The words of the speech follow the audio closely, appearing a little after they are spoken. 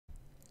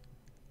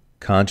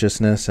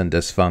Consciousness and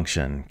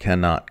dysfunction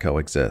cannot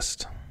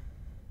coexist.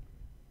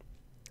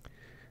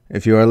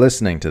 If you are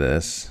listening to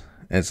this,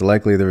 it's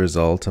likely the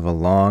result of a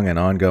long and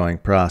ongoing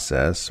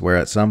process where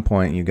at some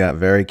point you got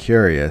very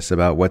curious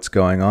about what's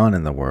going on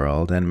in the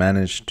world and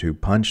managed to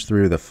punch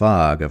through the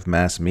fog of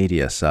mass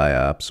media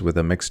psyops with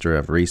a mixture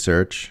of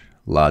research,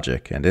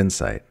 logic, and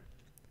insight.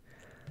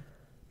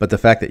 But the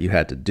fact that you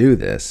had to do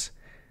this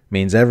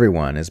means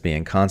everyone is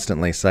being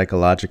constantly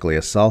psychologically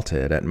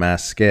assaulted at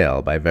mass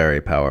scale by very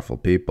powerful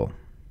people.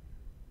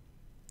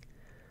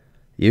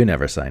 You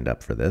never signed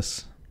up for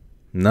this.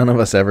 None of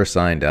us ever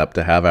signed up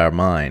to have our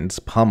minds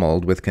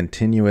pummeled with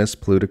continuous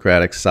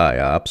plutocratic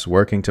psyops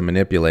working to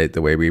manipulate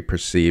the way we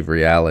perceive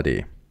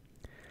reality.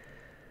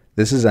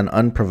 This is an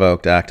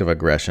unprovoked act of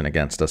aggression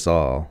against us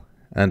all,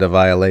 and a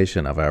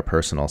violation of our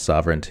personal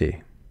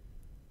sovereignty.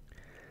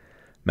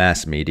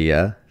 Mass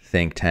media,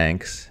 think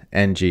tanks,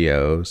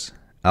 NGOs,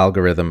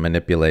 algorithm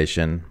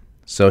manipulation,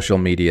 social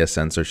media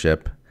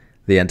censorship,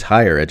 the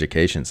entire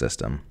education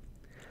system.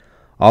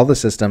 All the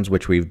systems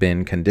which we've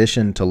been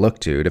conditioned to look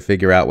to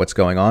figure out what's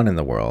going on in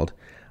the world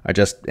are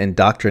just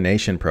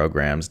indoctrination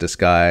programs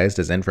disguised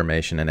as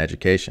information and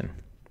education.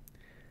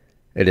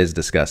 It is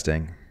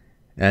disgusting,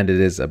 and it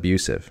is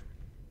abusive.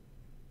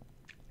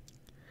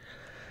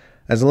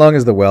 As long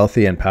as the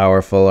wealthy and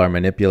powerful are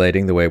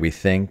manipulating the way we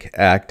think,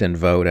 act, and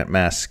vote at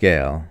mass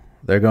scale,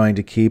 they're going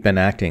to keep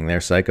enacting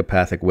their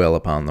psychopathic will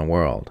upon the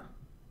world.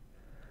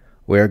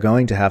 We are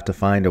going to have to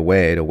find a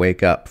way to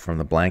wake up from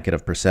the blanket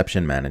of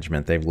perception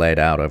management they've laid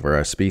out over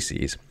our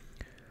species,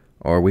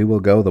 or we will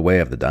go the way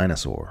of the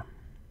dinosaur.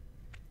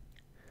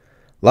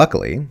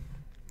 Luckily,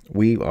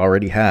 we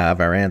already have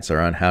our answer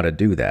on how to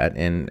do that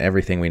in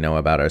everything we know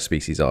about our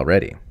species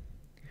already.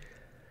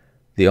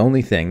 The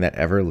only thing that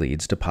ever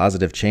leads to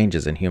positive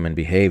changes in human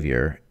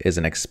behavior is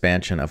an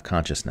expansion of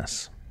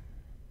consciousness.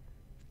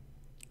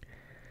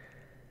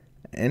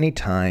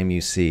 Anytime you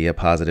see a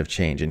positive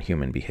change in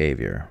human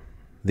behavior,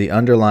 the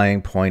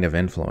underlying point of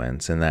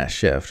influence in that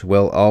shift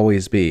will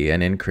always be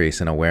an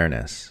increase in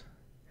awareness.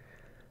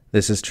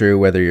 This is true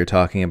whether you're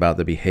talking about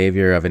the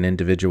behavior of an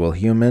individual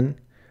human,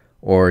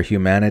 or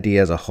humanity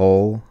as a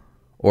whole,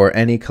 or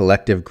any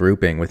collective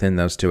grouping within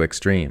those two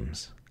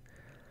extremes.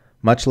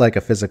 Much like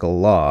a physical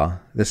law,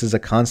 this is a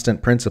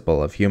constant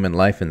principle of human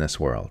life in this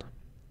world.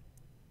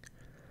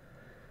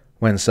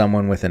 When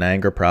someone with an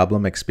anger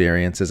problem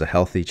experiences a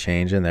healthy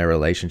change in their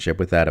relationship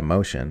with that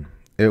emotion,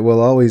 it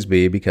will always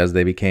be because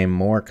they became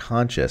more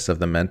conscious of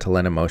the mental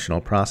and emotional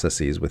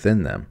processes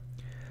within them,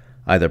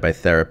 either by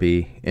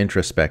therapy,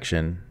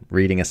 introspection,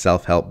 reading a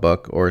self-help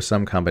book, or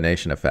some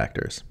combination of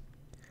factors.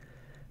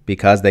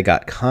 Because they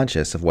got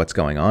conscious of what's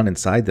going on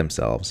inside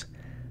themselves,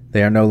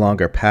 they are no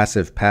longer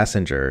passive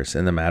passengers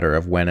in the matter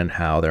of when and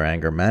how their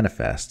anger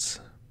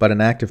manifests, but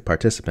an active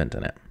participant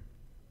in it.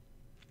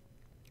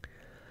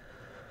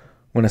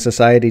 When a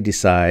society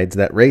decides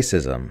that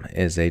racism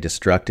is a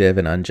destructive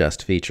and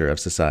unjust feature of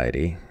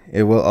society,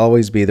 it will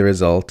always be the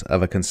result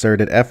of a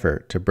concerted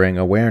effort to bring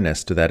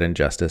awareness to that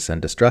injustice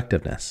and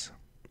destructiveness.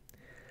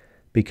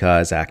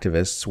 Because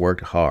activists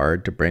worked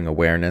hard to bring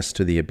awareness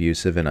to the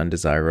abusive and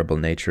undesirable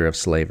nature of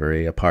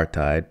slavery,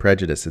 apartheid,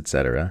 prejudice,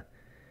 etc.,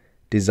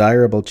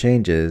 desirable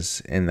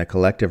changes in the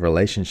collective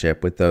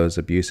relationship with those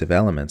abusive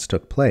elements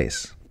took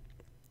place.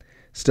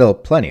 Still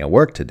plenty of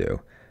work to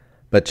do,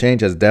 but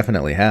change has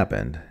definitely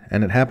happened,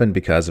 and it happened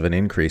because of an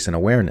increase in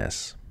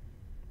awareness.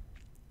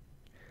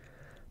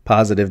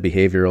 Positive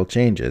behavioral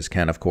changes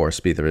can, of course,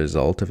 be the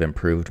result of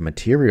improved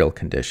material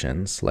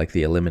conditions, like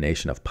the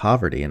elimination of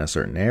poverty in a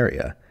certain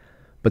area,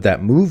 but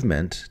that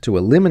movement to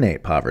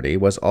eliminate poverty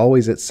was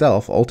always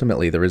itself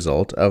ultimately the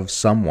result of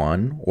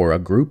someone, or a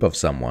group of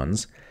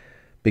someones,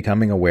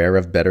 becoming aware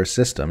of better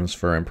systems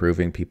for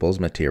improving people's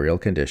material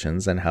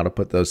conditions and how to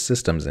put those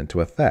systems into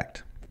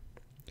effect.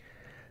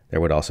 There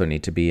would also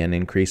need to be an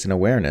increase in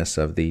awareness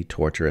of the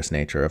torturous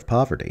nature of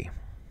poverty.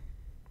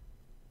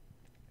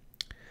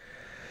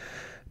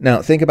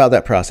 Now, think about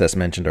that process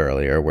mentioned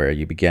earlier where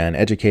you began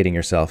educating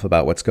yourself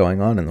about what's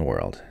going on in the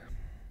world.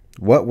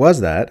 What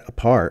was that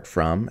apart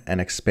from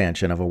an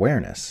expansion of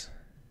awareness?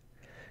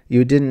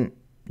 You didn't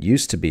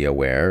used to be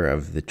aware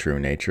of the true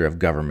nature of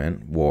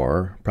government,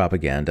 war,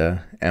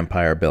 propaganda,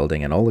 empire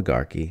building, and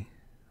oligarchy,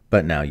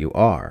 but now you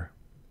are.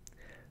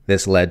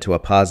 This led to a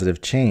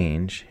positive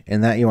change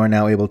in that you are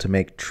now able to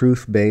make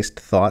truth-based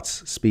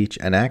thoughts, speech,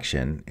 and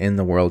action in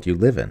the world you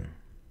live in.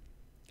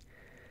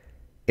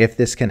 If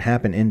this can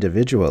happen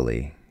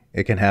individually,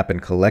 it can happen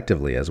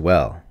collectively as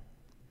well.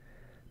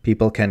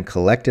 People can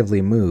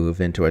collectively move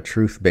into a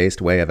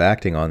truth-based way of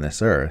acting on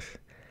this earth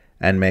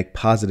and make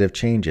positive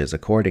changes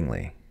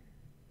accordingly.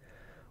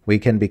 We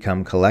can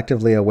become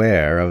collectively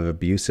aware of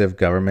abusive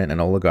government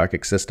and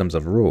oligarchic systems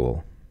of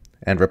rule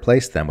and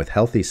replace them with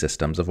healthy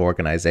systems of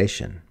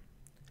organization.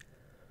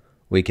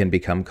 We can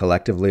become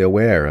collectively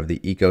aware of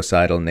the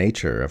ecocidal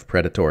nature of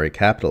predatory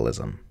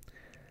capitalism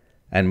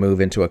and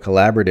move into a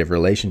collaborative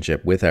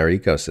relationship with our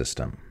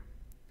ecosystem.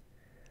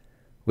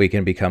 We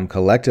can become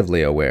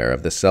collectively aware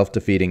of the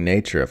self-defeating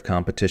nature of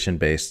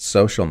competition-based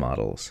social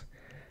models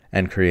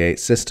and create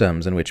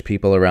systems in which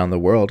people around the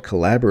world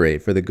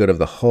collaborate for the good of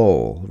the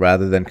whole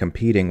rather than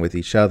competing with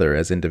each other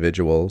as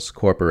individuals,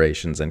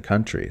 corporations, and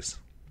countries.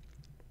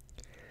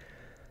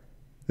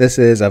 This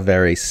is a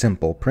very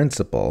simple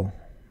principle.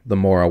 The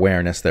more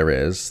awareness there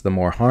is, the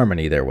more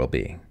harmony there will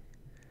be.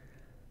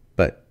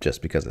 But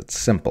just because it's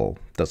simple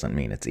doesn't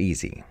mean it's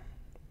easy.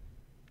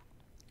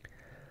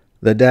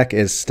 The deck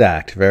is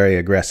stacked very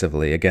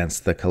aggressively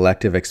against the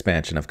collective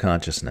expansion of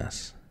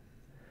consciousness.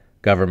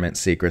 Government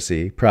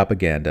secrecy,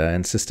 propaganda,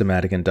 and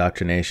systematic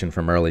indoctrination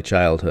from early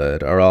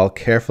childhood are all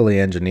carefully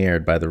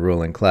engineered by the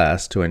ruling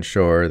class to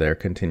ensure their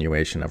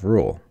continuation of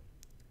rule.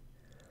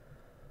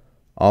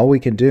 All we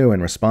can do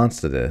in response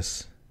to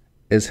this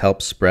is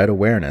help spread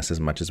awareness as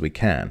much as we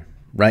can.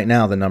 Right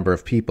now, the number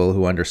of people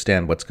who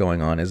understand what's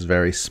going on is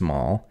very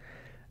small,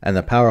 and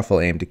the powerful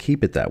aim to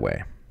keep it that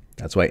way.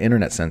 That's why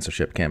internet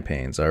censorship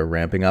campaigns are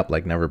ramping up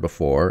like never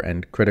before,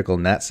 and critical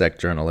NatSec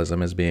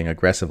journalism is being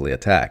aggressively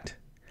attacked.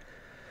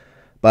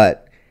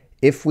 But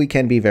if we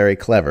can be very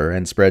clever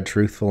and spread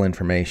truthful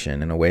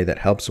information in a way that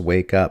helps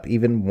wake up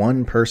even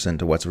one person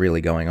to what's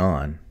really going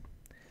on,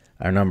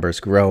 our numbers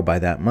grow by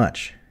that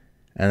much,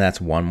 and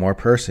that's one more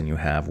person you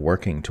have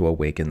working to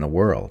awaken the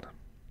world.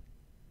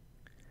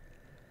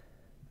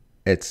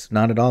 It's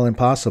not at all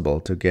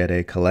impossible to get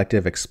a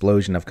collective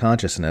explosion of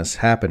consciousness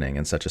happening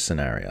in such a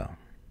scenario.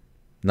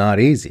 Not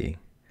easy,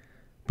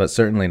 but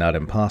certainly not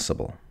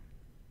impossible.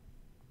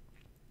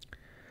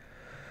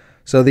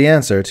 So the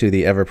answer to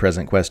the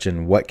ever-present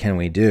question, what can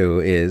we do,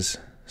 is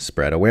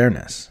spread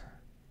awareness.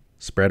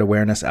 Spread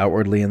awareness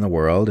outwardly in the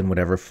world in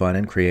whatever fun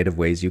and creative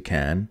ways you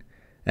can,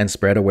 and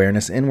spread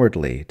awareness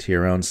inwardly to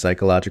your own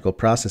psychological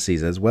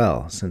processes as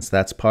well, since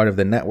that's part of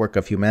the network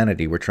of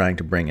humanity we're trying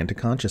to bring into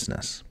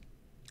consciousness.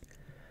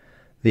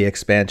 The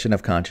expansion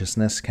of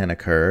consciousness can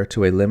occur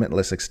to a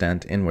limitless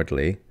extent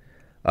inwardly,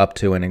 up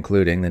to and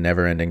including the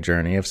never-ending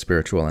journey of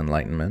spiritual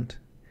enlightenment,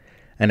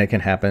 and it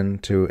can happen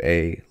to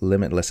a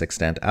limitless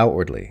extent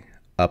outwardly,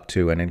 up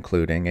to and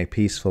including a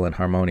peaceful and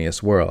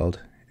harmonious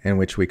world in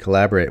which we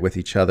collaborate with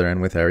each other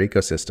and with our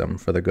ecosystem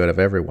for the good of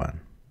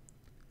everyone.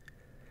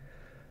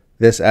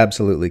 This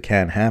absolutely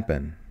can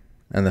happen,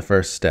 and the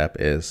first step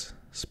is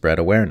spread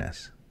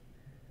awareness.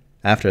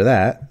 After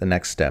that, the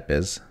next step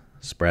is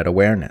spread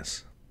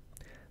awareness.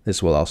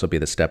 This will also be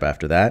the step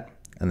after that,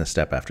 and the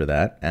step after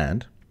that,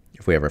 and,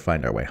 if we ever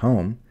find our way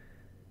home,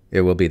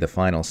 it will be the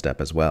final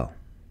step as well.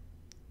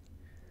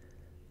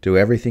 Do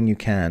everything you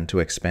can to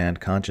expand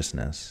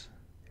consciousness,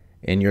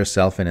 in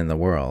yourself and in the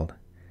world,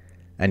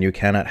 and you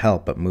cannot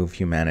help but move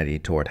humanity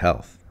toward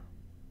health.